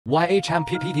Y&H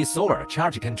MPPT Solar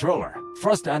Charge Controller.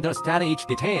 First, understand each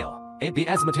detail.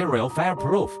 ABS material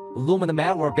fireproof, aluminum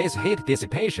alloy base heat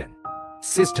dissipation.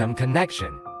 System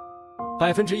connection.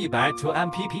 100% to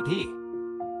MPPT.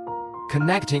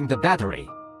 Connecting the battery.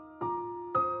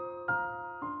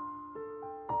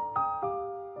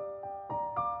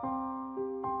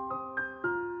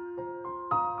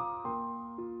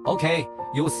 Okay,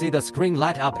 you'll see the screen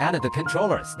light up and the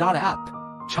controller start up.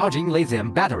 Charging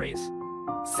lithium batteries.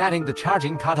 Setting the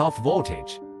charging cutoff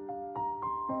voltage.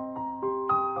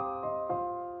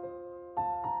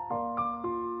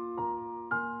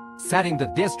 Setting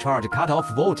the discharge cutoff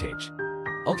voltage.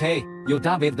 Okay, you're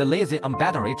done with the lithium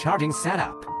battery charging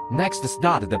setup. Next,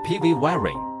 start the PV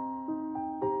wiring.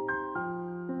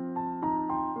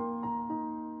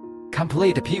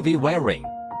 Complete PV wiring.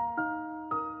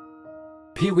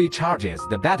 PV charges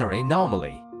the battery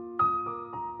normally.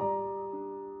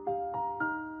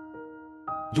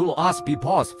 You'll also be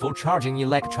paused for charging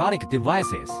electronic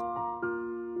devices.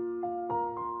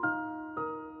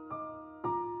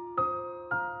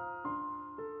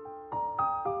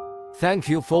 Thank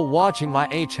you for watching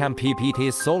Y&H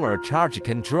MPPT Solar Charge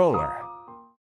Controller.